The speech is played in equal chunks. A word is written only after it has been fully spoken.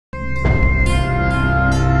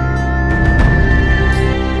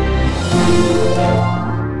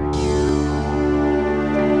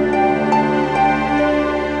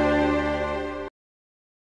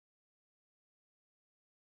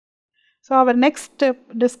So, our next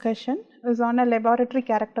discussion is on a laboratory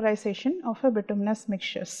characterization of a bituminous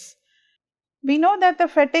mixtures. We know that the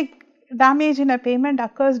fatigue damage in a pavement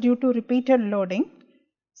occurs due to repeated loading.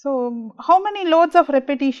 So, how many loads of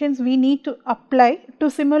repetitions we need to apply to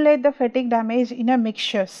simulate the fatigue damage in a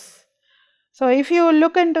mixtures? So, if you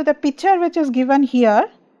look into the picture which is given here,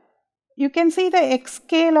 you can see the x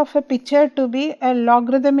scale of a picture to be a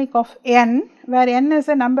logarithmic of n, where n is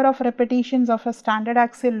the number of repetitions of a standard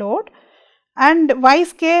axial load, and y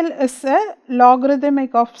scale is a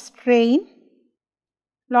logarithmic of strain.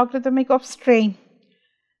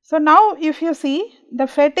 So, now if you see, the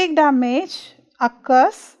fatigue damage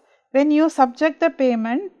occurs when you subject the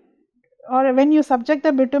pavement or when you subject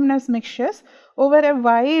the bituminous mixtures over a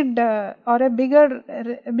wide or a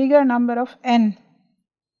bigger number of n.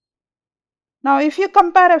 Now, if you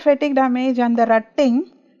compare a fatigue damage and the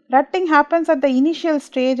rutting happens at the initial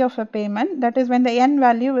stage of a pavement, that is when the n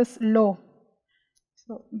value is low.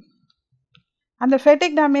 So, and the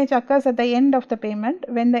fatigue damage occurs at the end of the pavement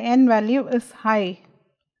when the n value is high.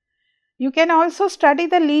 You can also study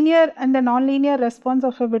the linear and the nonlinear response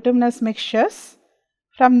of a bituminous mixtures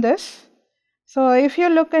from this. So, if you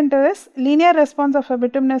look into this linear response of a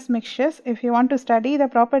bituminous mixtures, if you want to study the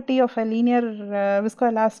property of a linear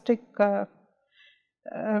viscoelastic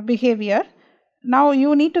behavior, now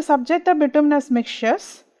you need to subject the bituminous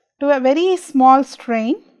mixtures to a very small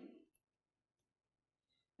strain,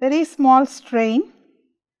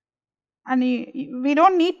 and we do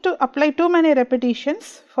not need to apply too many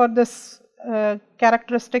repetitions for this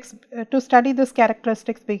characteristics to study this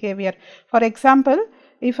characteristics behavior. For example,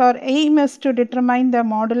 if our aim is to determine the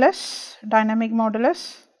modulus, dynamic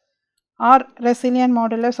modulus or resilient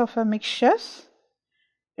modulus of a mixtures,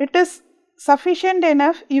 it is sufficient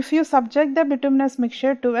enough if you subject the bituminous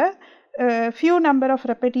mixture to a few number of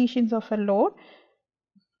repetitions of a load.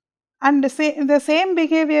 And the same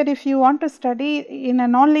behavior, if you want to study in a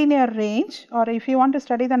nonlinear range, or if you want to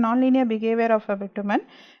study the nonlinear behavior of a bitumen,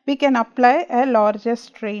 we can apply a larger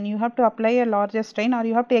strain. You have to apply a larger strain, or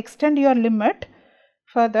you have to extend your limit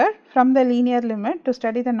further from the linear limit to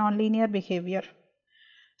study the nonlinear behavior.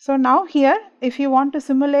 So, now here if you want to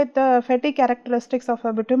simulate the fatigue characteristics of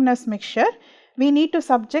a bituminous mixture, we need to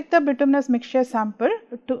subject the bituminous mixture sample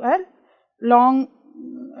to a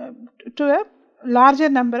larger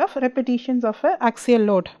number of repetitions of a axial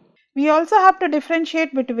load. We also have to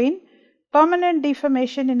differentiate between permanent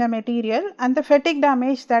deformation in a material and the fatigue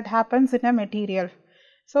damage that happens in a material.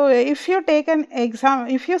 So, if you take an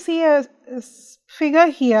example, if you see a figure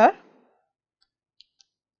here,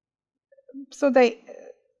 so the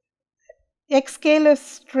x scale is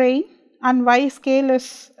strain and y scale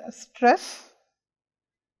is stress.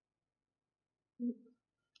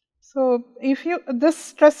 So, if you this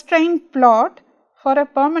stress strain plot for a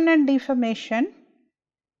permanent deformation,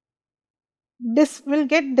 this will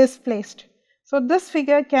get displaced. So, this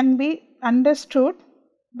figure can be understood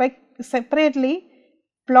by separately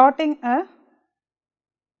plotting a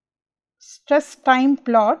stress time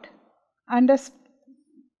plot and a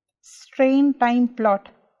strain time plot.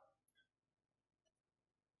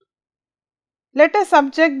 Let us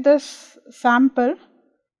subject this sample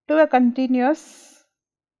to a continuous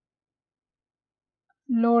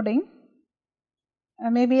loading,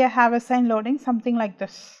 maybe a Haversine loading, something like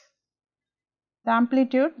this. The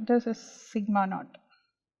amplitude, this is sigma naught.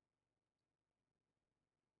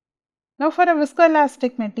 Now, for a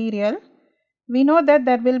viscoelastic material, we know that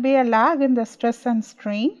there will be a lag in the stress and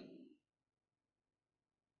strain,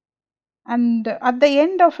 and at the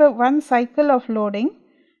end of one cycle of loading,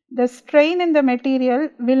 the strain in the material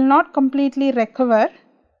will not completely recover,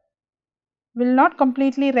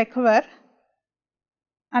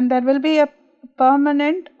 and there will be a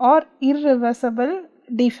permanent or irreversible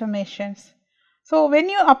deformations. So, when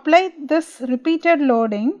you apply this repeated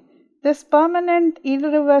loading, this permanent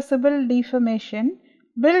irreversible deformation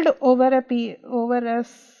build over a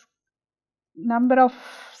number of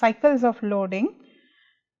cycles of loading,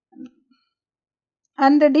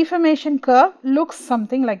 and the deformation curve looks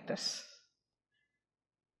something like this.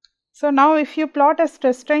 So, now if you plot a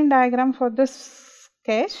stress strain diagram for this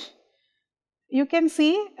case, you can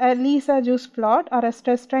see a Lisa-Juice plot or a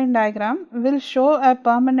stress strain diagram will show a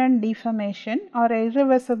permanent deformation or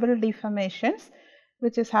irreversible deformations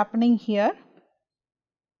which is happening here,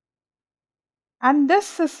 and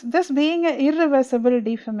this being an irreversible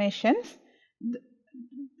deformations,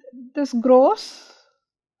 this grows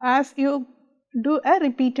as you do a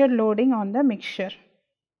repeated loading on the mixture.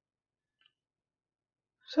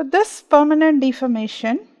 So, this permanent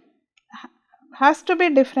deformation has to be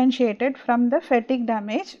differentiated from the fatigue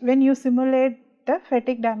damage when you simulate the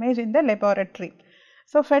fatigue damage in the laboratory.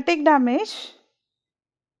 So, fatigue damage,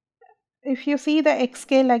 if you see the X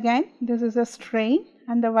scale again, this is a strain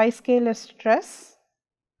and the Y scale is stress.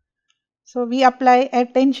 So, we apply a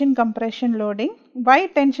tension compression loading. Why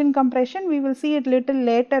tension compression? We will see it little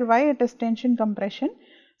later why it is tension compression.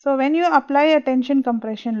 So, when you apply a tension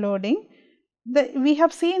compression loading, we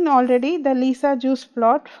have seen already the Lisa-Juice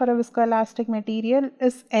plot for a viscoelastic material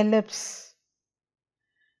is ellipse.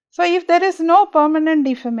 So, if there is no permanent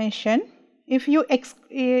deformation, if you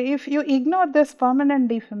ignore this permanent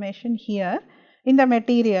deformation here in the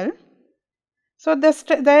material, so as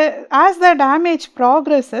the damage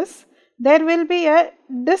progresses, there will be a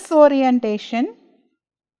disorientation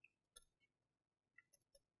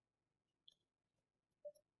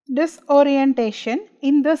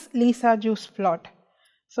in this Lisa-Juice plot.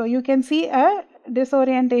 So, you can see a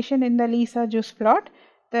disorientation in the Lisa-Juice plot.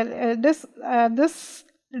 This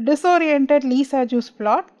disoriented Lisa-Juice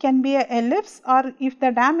plot can be a ellipse, or if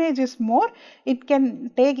the damage is more, it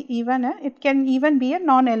can even be a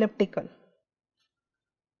non-elliptical.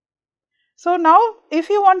 So, now if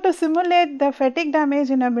you want to simulate the fatigue damage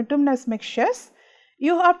in a bituminous mixtures,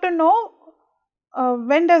 you have to know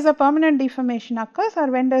when does a permanent deformation occurs or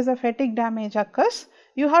when does a fatigue damage occurs.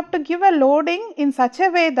 You have to give a loading in such a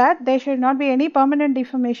way that there should not be any permanent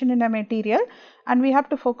deformation in a material, and we have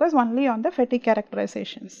to focus only on the fatigue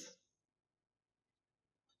characterizations.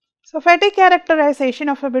 So, fatigue characterization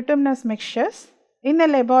of a bituminous mixtures in a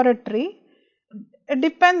laboratory, it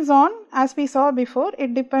depends on, as we saw before,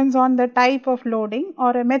 it depends on the type of loading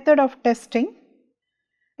or a method of testing.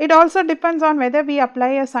 It also depends on whether we apply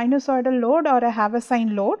a sinusoidal load or a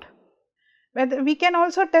Haversine load. Whether we can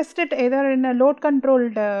also test it either in a load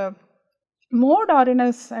controlled mode or in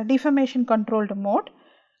a deformation controlled mode.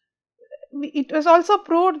 It was also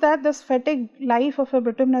proved that this fatigue life of a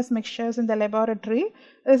bituminous mixtures in the laboratory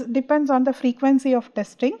depends on the frequency of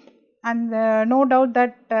testing, and no doubt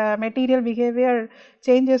that material behavior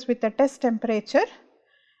changes with the test temperature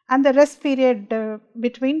and the rest period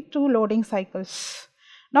between two loading cycles.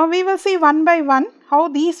 Now, we will see one by one how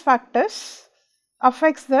these factors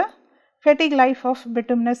affects the fatigue life of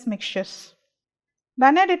bituminous mixtures.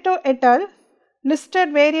 Benedetto et al.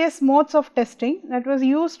 Listed various modes of testing that was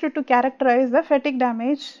used to characterize the fatigue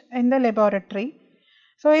damage in the laboratory.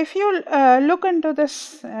 So, if you look into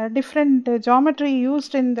this different geometry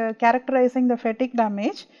used in the characterizing the fatigue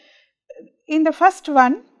damage, in the first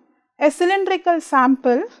one, a cylindrical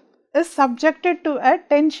sample is subjected to a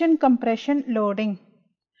tension compression loading.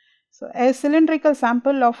 So, a cylindrical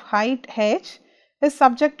sample of height h is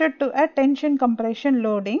subjected to a tension compression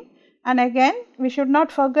loading, and again we should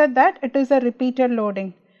not forget that it is a repeated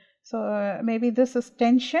loading. So, maybe this is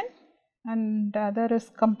tension and the other is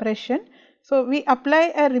compression. So, we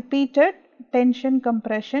apply a repeated tension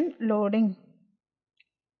compression loading.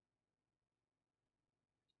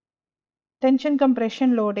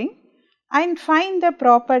 And find the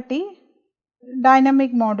property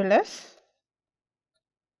dynamic modulus.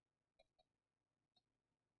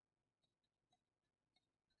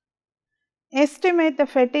 Estimate the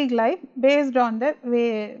fatigue life based on the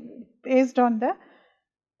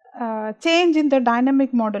change in the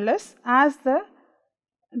dynamic modulus as the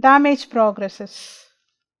damage progresses.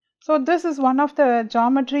 So, this is one of the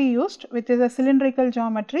geometry used, which is a cylindrical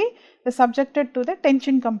geometry, is subjected to the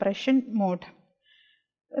tension compression mode.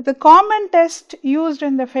 The common test used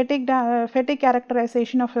in the fatigue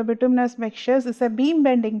characterization of a bituminous mixtures is a beam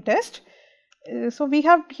bending test. So, we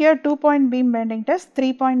have here 2-point beam bending test,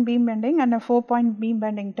 3-point beam bending and a 4-point beam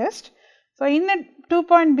bending test. So, in a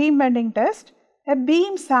 2-point beam bending test, a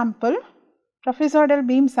beam sample, trapezoidal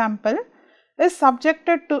beam sample is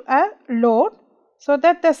subjected to a load so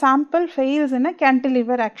that the sample fails in a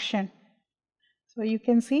cantilever action. So, you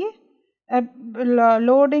can see a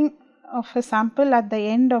loading of a sample at the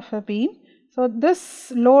end of a beam. So,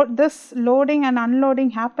 this loading and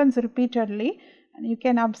unloading happens repeatedly, and you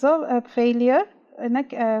can observe a failure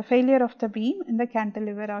of the beam in the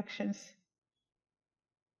cantilever actions.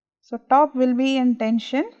 So, top will be in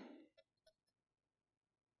tension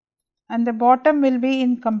and the bottom will be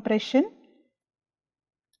in compression.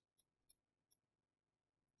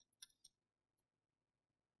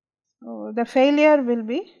 So, the failure will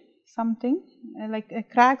be something like a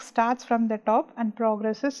crack starts from the top and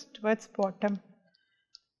progresses towards bottom.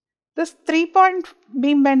 This 3-point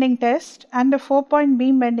beam bending test and the 4-point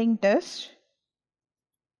beam bending test,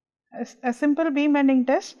 a simple beam bending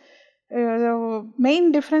test, the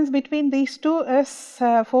main difference between these two is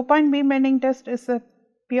 4-point beam bending test is a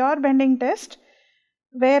pure bending test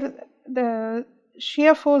where the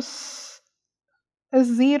shear force is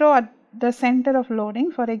 0 the center of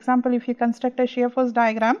loading. For example, if you construct a shear force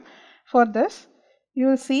diagram for this, you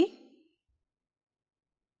will see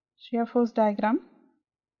shear force diagram.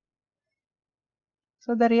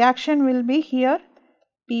 So the reaction will be here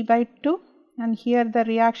P by 2, and here the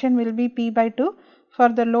reaction will be P by 2 for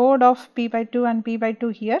the load of P by 2 and P by 2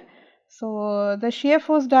 here. So the shear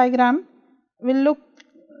force diagram will look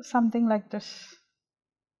something like this.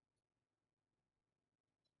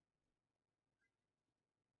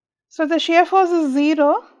 So the shear force is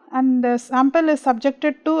 0 and the sample is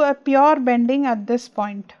subjected to a pure bending at this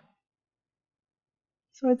point.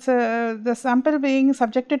 So it's the sample being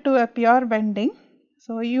subjected to a pure bending.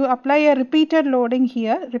 So you apply a repeated loading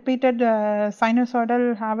here, repeated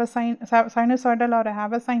sinusoidal or a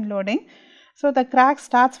Haversine loading. So the crack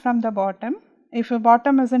starts from the bottom. If a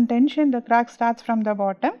bottom is in tension, the crack starts from the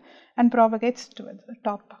bottom and propagates to the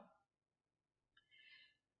top.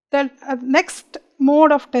 The next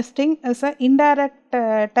mode of testing is an indirect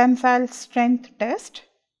tensile strength test,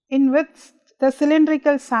 in which the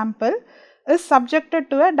cylindrical sample is subjected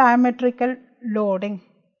to a diametrical loading.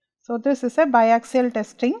 So this is a biaxial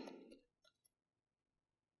testing.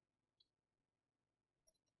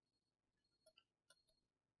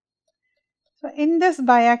 So in this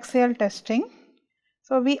biaxial testing,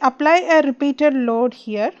 so we apply a repeated load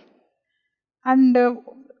here and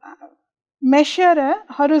measure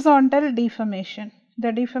a horizontal deformation,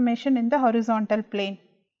 the deformation in the horizontal plane.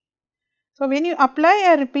 So when you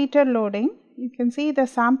apply a repeated loading, you can see the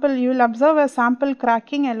sample, you will observe a sample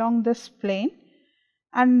cracking along this plane,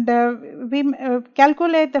 and we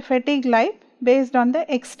calculate the fatigue life based on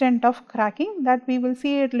the extent of cracking. That we will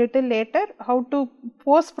see it little later, how to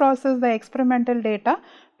post process the experimental data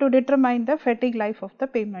to determine the fatigue life of the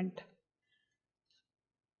pavement.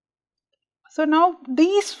 So now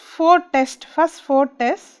these first 4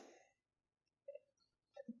 tests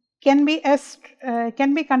can be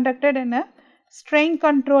conducted in a strain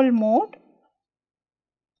control mode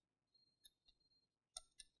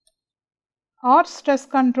or stress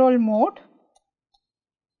control mode.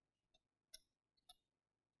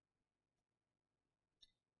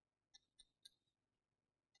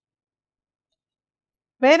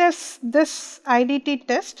 Whereas this IDT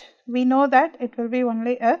test, we know that it will be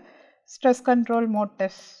only a stress control mode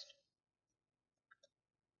test.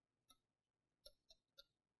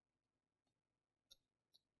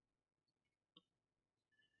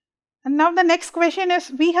 And now the next question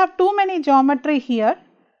is, we have too many geometry here.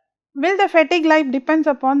 Will the fatigue life depends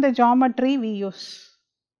upon the geometry we use?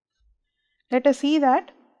 Let us see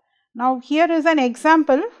that. Now here is an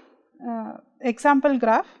example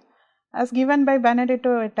graph as given by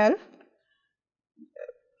Benedetto et al.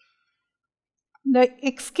 The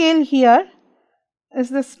X scale here is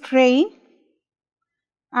the strain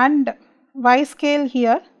and Y scale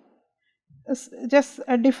here is just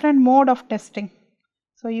a different mode of testing.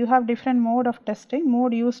 So you have different mode of testing,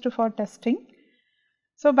 mode used for testing.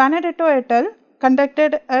 So Benedetto et al.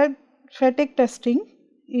 Conducted a fatigue testing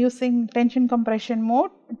using tension compression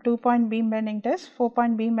mode, 2-point beam bending test,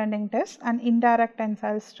 4-point beam bending test and indirect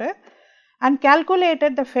tensile stress, and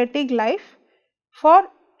calculated the fatigue life for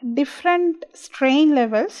different strain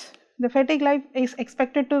levels. The fatigue life is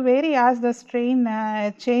expected to vary as the strain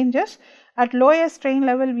changes. At lower strain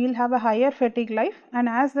level, we will have a higher fatigue life, and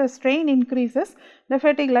as the strain increases, the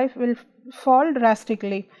fatigue life will fall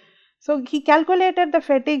drastically. So he calculated the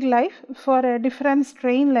fatigue life for a different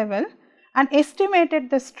strain level and estimated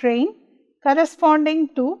the strain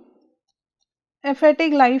corresponding to a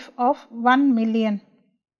fatigue life of 1 million,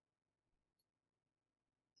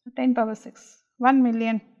 10 power 6, 1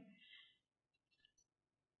 million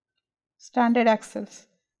standard axles.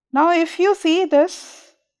 Now if you see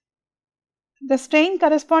this, the strain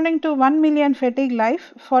corresponding to 1 million fatigue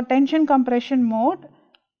life for tension compression mode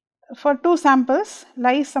for 2 samples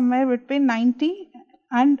lies somewhere between 90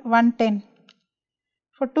 and 110.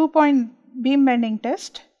 For 2-point beam bending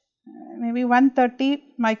test, maybe 130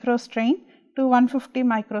 micro strain to 150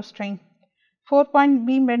 micro strain. 4-point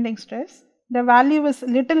beam bending stress, the value is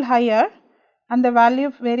little higher and the value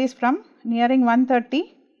varies from nearing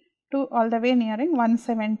 130 to all the way nearing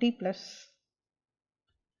 170 plus.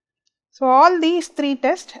 So all these 3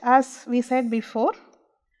 tests, as we said before,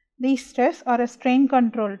 these tests are a strain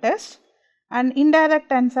control test, and indirect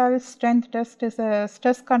tensile strength test is a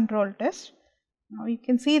stress control test. Now you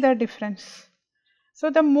can see the difference.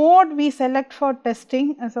 So the mode we select for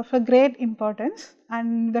testing is of a great importance,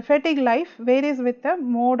 and the fatigue life varies with the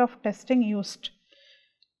mode of testing used.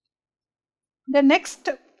 The next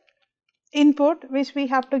input which we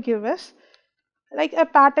have to give is like a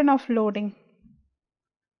pattern of loading.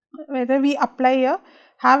 Whether we apply a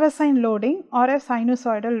Haversine loading or a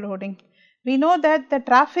sinusoidal loading. We know that the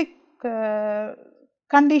traffic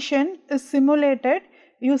condition is simulated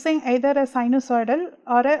using either a sinusoidal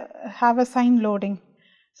or a Haversine loading.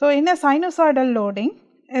 So, in a sinusoidal loading,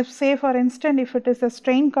 if say for instance if it is a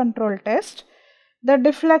strain control test, the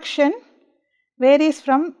deflection varies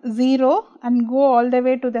from 0 and go all the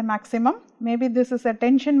way to the maximum. Maybe this is a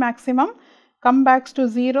tension maximum, come back to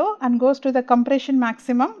 0 and goes to the compression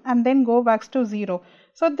maximum and then go back to 0.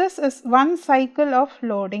 So, this is one cycle of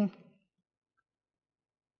loading.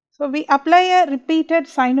 So, we apply a repeated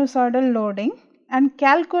sinusoidal loading and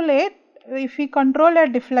calculate, if we control a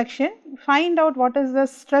deflection, find out what is the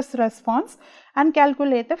stress response and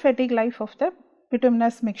calculate the fatigue life of the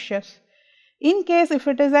bituminous mixtures. In case if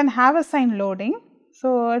it is an Haversine loading,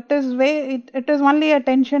 so it is only a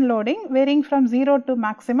tension loading varying from 0 to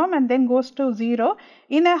maximum and then goes to 0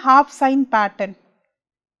 in a half sine pattern.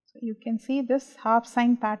 So, you can see this half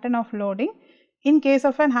sine pattern of loading in case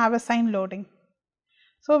of an Haversine loading.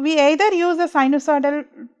 So, we either use a sinusoidal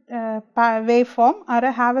waveform or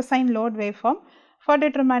a Haversine load waveform for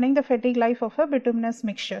determining the fatigue life of a bituminous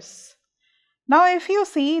mixtures. Now, if you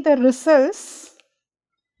see the results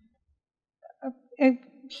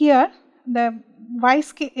here, the y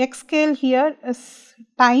scale, x scale here is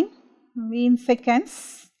time, V in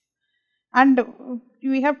seconds, and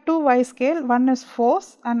we have two y scale, one is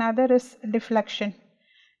force and other is deflection.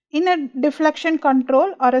 In a deflection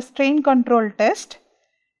control or a strain control test,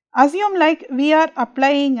 assume like we are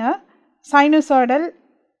applying a sinusoidal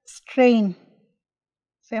strain,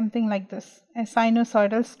 something like this, a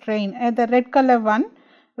sinusoidal strain, the red color one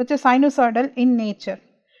which is sinusoidal in nature.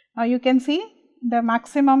 Now, you can see the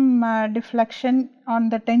maximum deflection on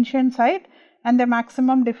the tension side and the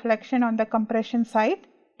maximum deflection on the compression side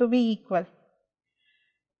to be equal.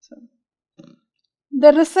 So,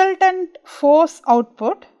 the resultant force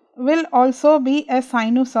output will also be a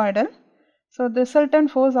sinusoidal. So, the resultant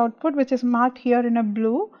force output which is marked here in a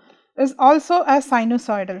blue is also a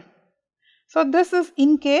sinusoidal. So, this is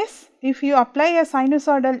in case if you apply a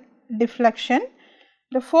sinusoidal deflection,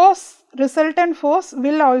 the force, resultant force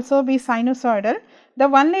will also be sinusoidal. The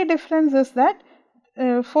only difference is that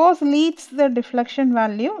force leads the deflection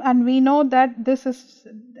value, and we know that this is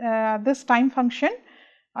this time function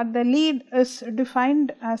or the lead is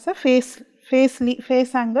defined as a phase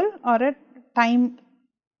angle or a time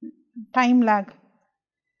lag.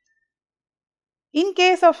 In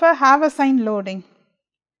case of a Haversine loading,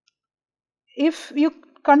 if you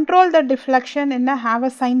control the deflection in a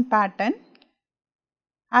Haversine pattern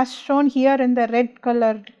as shown here in the red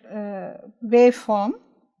color waveform,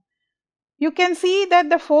 you can see that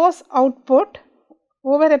the force output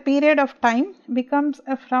over a period of time becomes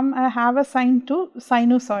from a Haversine to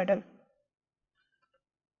sinusoidal.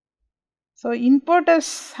 So, input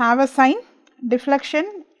is Haversine,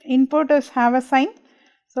 deflection input is Haversine.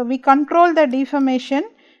 So, we control the deformation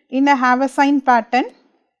in a Haversine pattern.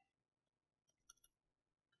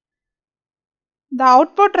 The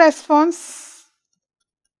output response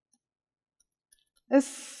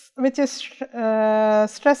is, which is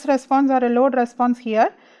stress response or a load response here,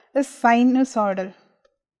 is sinusoidal.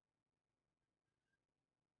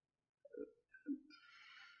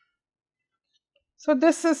 So,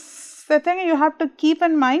 this is the thing you have to keep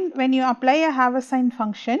in mind when you apply a Haversine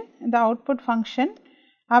function, the output function,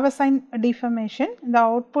 Haversine deformation, the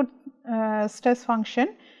output stress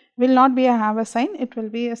function will not be a Haversine, it will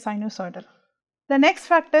be a sinusoidal. The next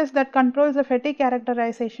factors that controls the fatigue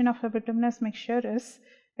characterization of a bituminous mixture is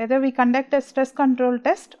whether we conduct a stress control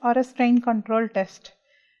test or a strain control test.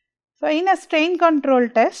 So, in a strain control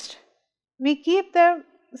test, we keep the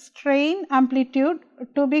strain amplitude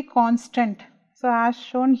to be constant. So, as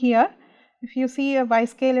shown here, if you see a y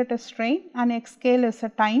scale it is strain and x scale is a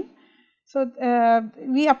time. So,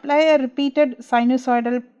 we apply a repeated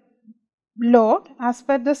sinusoidal load. As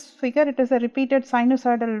per this figure, it is a repeated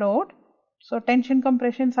sinusoidal load. So, tension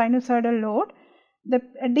compression sinusoidal load, the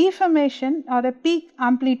deformation or the peak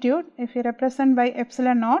amplitude, if you represent by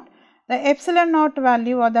epsilon naught, the epsilon naught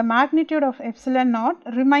value or the magnitude of epsilon naught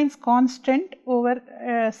remains constant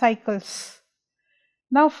over cycles.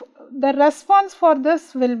 Now, the response for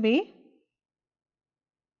this will be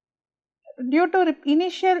due to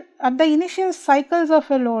at the initial cycles of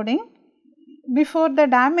a loading before the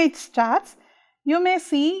damage starts, you may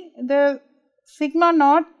see the sigma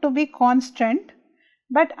naught to be constant,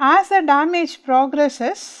 but as the damage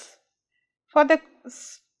progresses, for the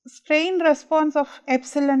strain response of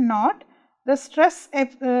epsilon naught, the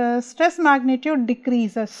stress magnitude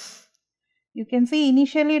decreases. You can see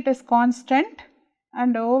initially it is constant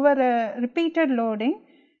and over a repeated loading,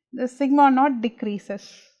 the sigma naught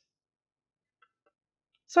decreases.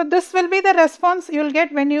 So this will be the response you will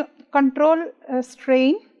get when you control a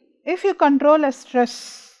strain. If you control a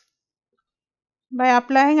stress by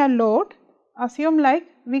applying a load, assume like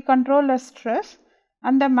we control a stress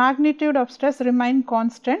and the magnitude of stress remain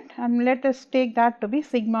constant, and let us take that to be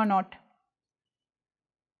sigma naught.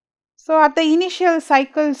 So at the initial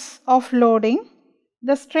cycles of loading,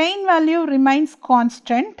 the strain value remains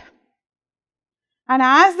constant, and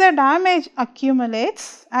as the damage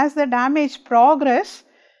accumulates, as the damage progresses,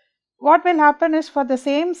 what will happen is for the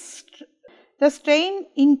same the strain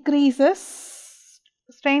increases,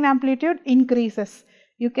 strain amplitude increases.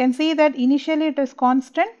 You can see that initially it is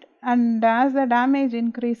constant, and as the damage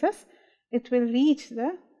increases, it will reach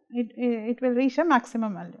a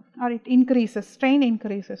maximum value, or it increases, strain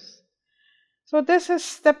increases. So this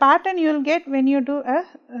is the pattern you will get when you do a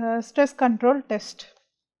stress control test.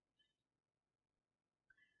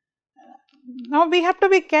 Now we have to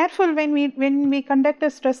be careful when we conduct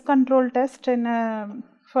a stress control test for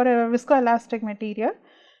a viscoelastic material.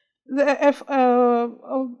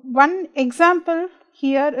 One example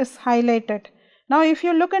here is highlighted. Now if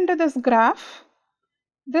you look into this graph,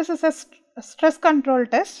 this is a stress control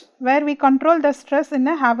test where we control the stress in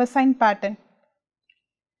a Haversine pattern.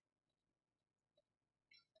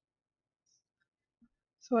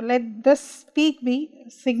 So let this peak be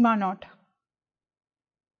sigma naught.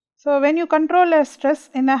 So when you control a stress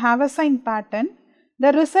in a Haversine pattern,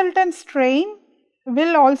 the resultant strain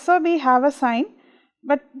will also be Haversine,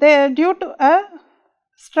 but due to a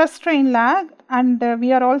stress strain lag, and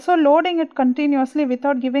we are also loading it continuously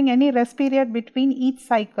without giving any rest period between each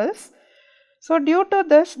cycles. So due to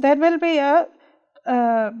this, there will be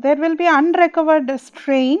unrecovered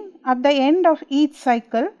strain at the end of each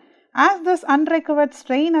cycle. As this unrecovered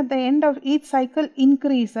strain at the end of each cycle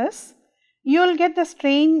increases, you will get the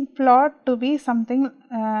strain plot to be something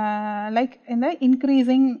like in the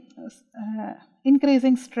increasing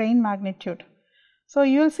strain magnitude. So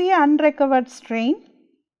you will see unrecovered strain.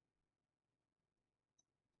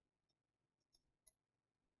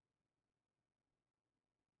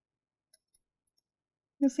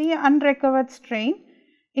 You see unrecovered strain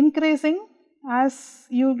increasing as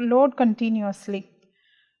you load continuously.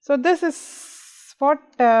 So this is what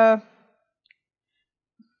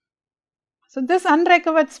so this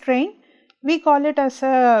unrecovered strain, we call it as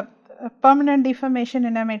a permanent deformation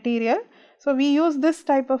in a material. So we use this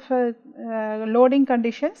type of loading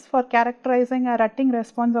conditions for characterizing a rutting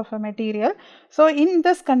response of a material. So in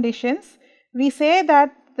these conditions, we say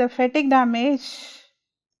that the fatigue damage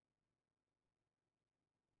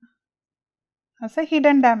as a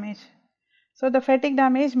hidden damage. So the fatigue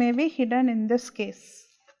damage may be hidden in this case.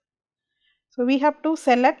 So we have to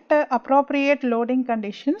select the appropriate loading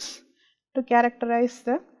conditions to characterize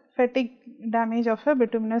the fatigue damage of a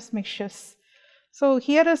bituminous mixtures. So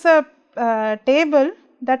here is a table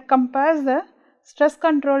that compares the stress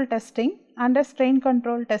control testing and a strain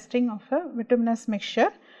control testing of a bituminous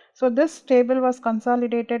mixture. So this table was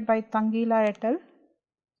consolidated by Tangila et al.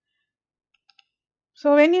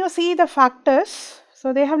 So when you see the factors,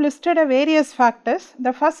 so they have listed various factors.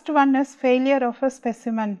 The first one is failure of a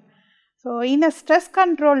specimen. So in a stress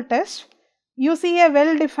control test, you see a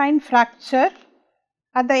well defined fracture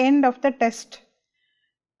at the end of the test,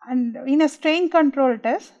 and in a strain control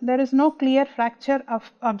test there is no clear fracture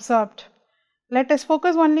observed. Let us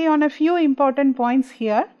focus only on a few important points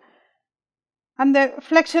here. And the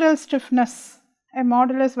flexural stiffness, a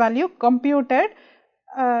modulus value computed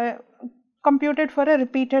for a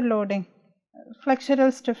repeated loading.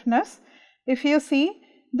 Flexural stiffness, if you see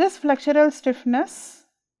this flexural stiffness,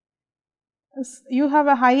 you have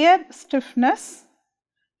a higher stiffness,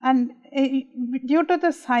 and due to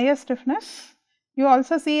this higher stiffness you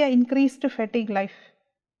also see an increased fatigue life.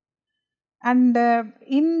 And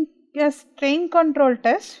in a strain control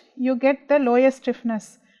test you get the lower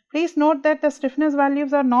stiffness. Please note that the stiffness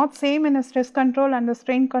values are not same in a stress control and the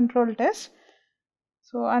strain control test.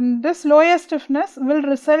 So and this lower stiffness will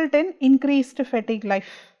result in increased fatigue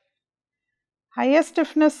life. Higher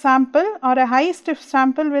stiffness sample or a high stiff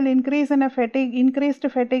sample will increased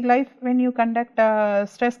fatigue life when you conduct a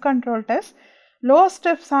stress control test. Low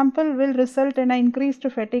stiff sample will result in an increased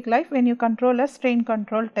fatigue life when you control a strain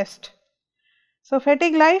control test. So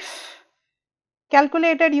fatigue life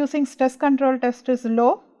calculated using stress control test is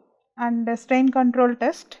low and the strain control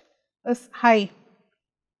test is high.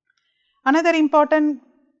 Another important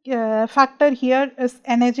factor here is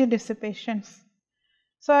energy dissipations.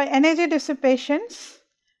 So energy dissipations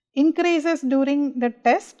increases during the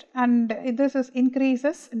test, and this is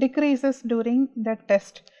decreases during the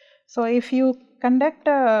test. So, if you conduct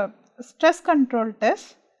a stress control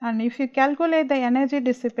test and if you calculate the energy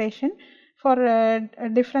dissipation for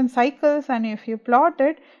different cycles and if you plot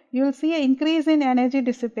it, you will see an increase in energy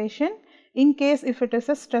dissipation in case if it is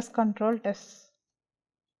a stress control test.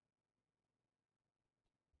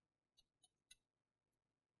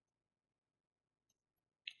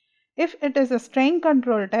 If it is a strain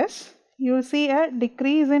control test, you will see a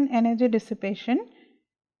decrease in energy dissipation,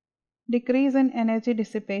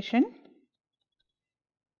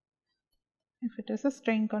 if it is a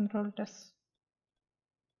strain control test.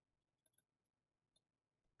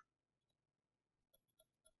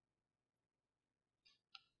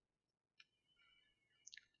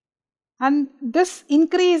 And this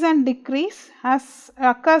increase and decrease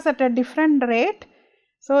occurs at a different rate.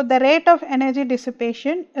 So, the rate of energy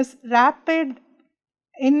dissipation is rapid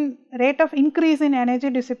rate of increase in energy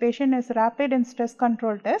dissipation is rapid in stress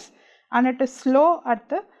control test and it is slow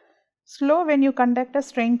when you conduct a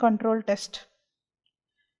strain control test.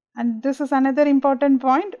 And this is another important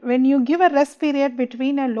point, when you give a rest period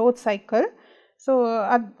between a load cycle. So,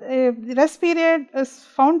 rest period is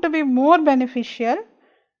found to be more beneficial,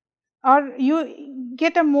 or you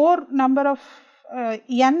get a more number of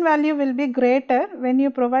n value will be greater when you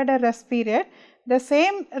provide a rest period. The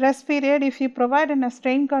same rest period if you provide in a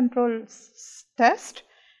strain control test,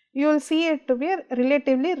 you will see it to be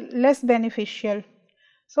relatively less beneficial.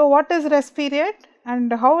 So, what is rest period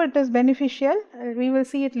and how it is beneficial, we will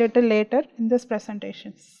see it little later in this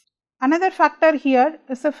presentations. Another factor here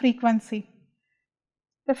is the frequency.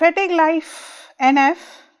 The fatigue life NF,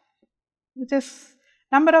 which is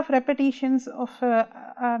number of repetitions of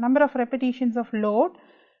load,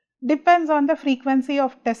 depends on the frequency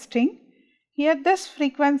of testing. Here this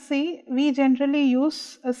frequency we generally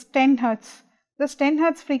use is 10 Hz. This 10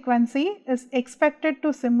 Hz frequency is expected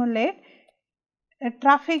to simulate a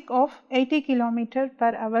traffic of 80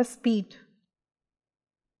 km/h speed.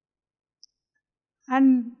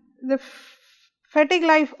 And the fatigue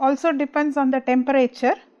life also depends on the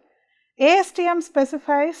temperature. ASTM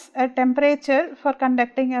specifies a temperature for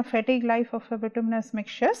conducting a fatigue life of a bituminous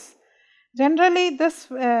mixtures. Generally, this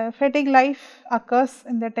fatigue life occurs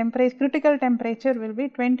in the critical temperature will be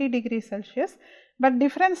 20 degrees Celsius, but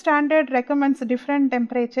different standard recommends different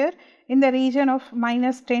temperature in the region of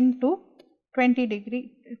 -10 to 20 degrees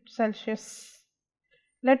Celsius.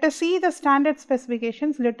 Let us see the standard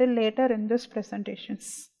specifications little later in this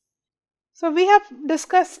presentations. So, we have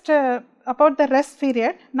discussed about the rest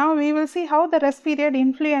period. Now, we will see how the rest period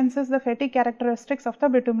influences the fatigue characteristics of the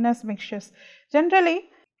bituminous mixtures. Generally,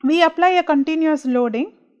 we apply a continuous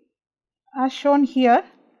loading as shown here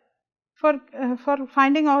for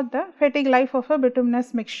finding out the fatigue life of a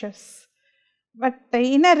bituminous mixtures. But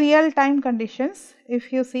in a real time conditions,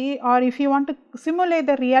 if you see or if you want to simulate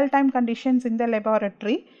the real time conditions in the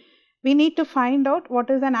laboratory, we need to find out what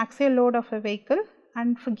is an axial load of a vehicle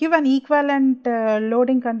and give an equivalent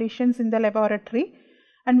loading conditions in the laboratory,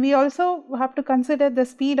 and we also have to consider the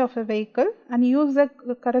speed of a vehicle and use the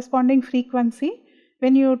corresponding frequency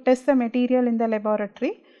when you test the material in the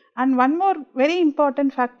laboratory. And one more very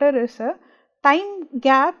important factor is a time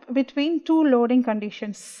gap between two loading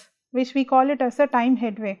conditions, which we call it as a time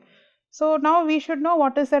headway. So, now we should know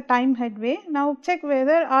what is the time headway. Now, check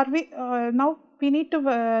whether we need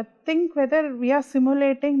to think whether we are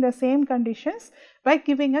simulating the same conditions by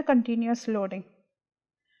giving a continuous loading.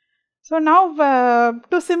 So, now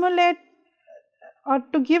to simulate or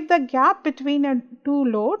to give the gap between a two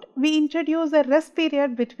load, we introduce a rest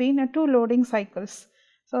period between two loading cycles.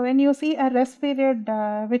 So, when you see a rest period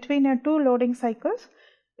between two loading cycles,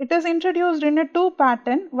 it is introduced in a two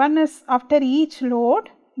pattern. One is after each load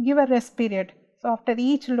give a rest period. So, after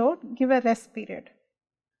each load give a rest period.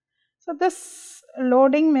 So, this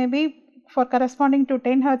loading may be for corresponding to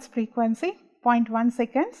 10 Hz frequency 0.1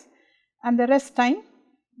 seconds and the rest time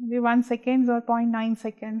be 1 second or 0.9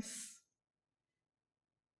 seconds.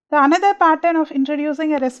 The another pattern of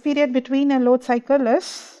introducing a rest period between a load cycle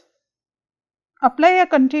is apply a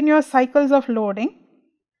continuous cycles of loading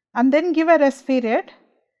and then give a rest period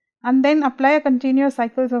and then apply a continuous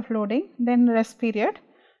cycles of loading, then rest period.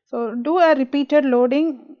 So, do a repeated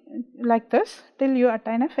loading like this till you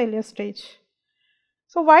attain a failure stage.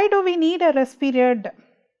 So, why do we need a rest period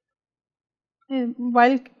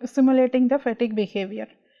while simulating the fatigue behavior?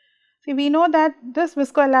 See, we know that this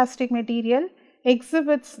viscoelastic material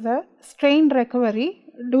exhibits the strain recovery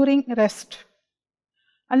during rest,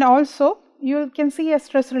 and also you can see a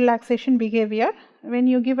stress relaxation behavior when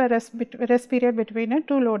you give a rest period between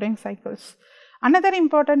two loading cycles. Another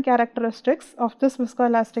important characteristics of this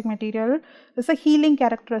viscoelastic material is the healing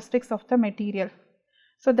characteristics of the material.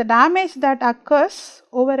 So, the damage that occurs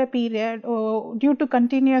over a period or due to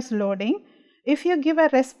continuous loading, if you give a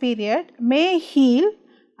rest period, may heal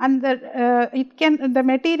and the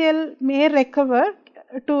material may recover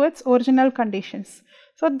to its original conditions.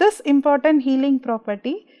 So, this important healing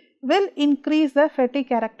property will increase the fatigue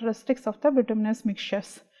characteristics of the bituminous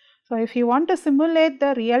mixtures. So, if you want to simulate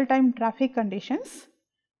the real time traffic conditions,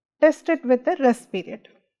 test it with the rest period.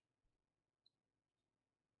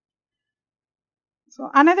 So,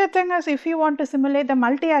 another thing is if you want to simulate the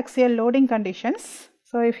multi-axial loading conditions.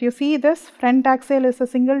 So, if you see this, front axle is a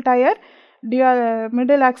single tire,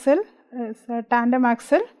 middle axle is a tandem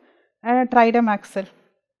axle and a tridem axle.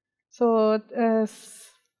 So,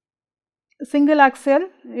 single axle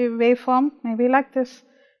waveform may be like this,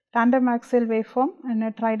 tandem axle waveform and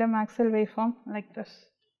a tridem axle waveform like this.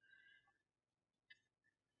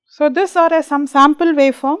 So, this are some sample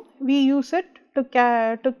waveform, we use it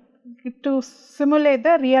to simulate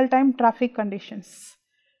the real time traffic conditions.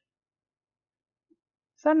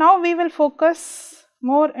 So, now we will focus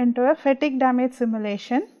more into a fatigue damage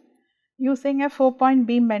simulation using a 4-point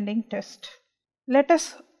beam bending test. Let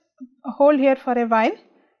us hold here for a while,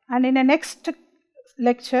 and in the next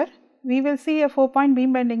lecture we will see a 4-point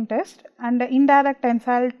beam bending test and the indirect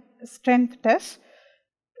tensile strength test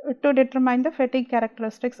to determine the fatigue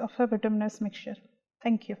characteristics of a bituminous mixture.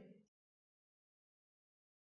 Thank you.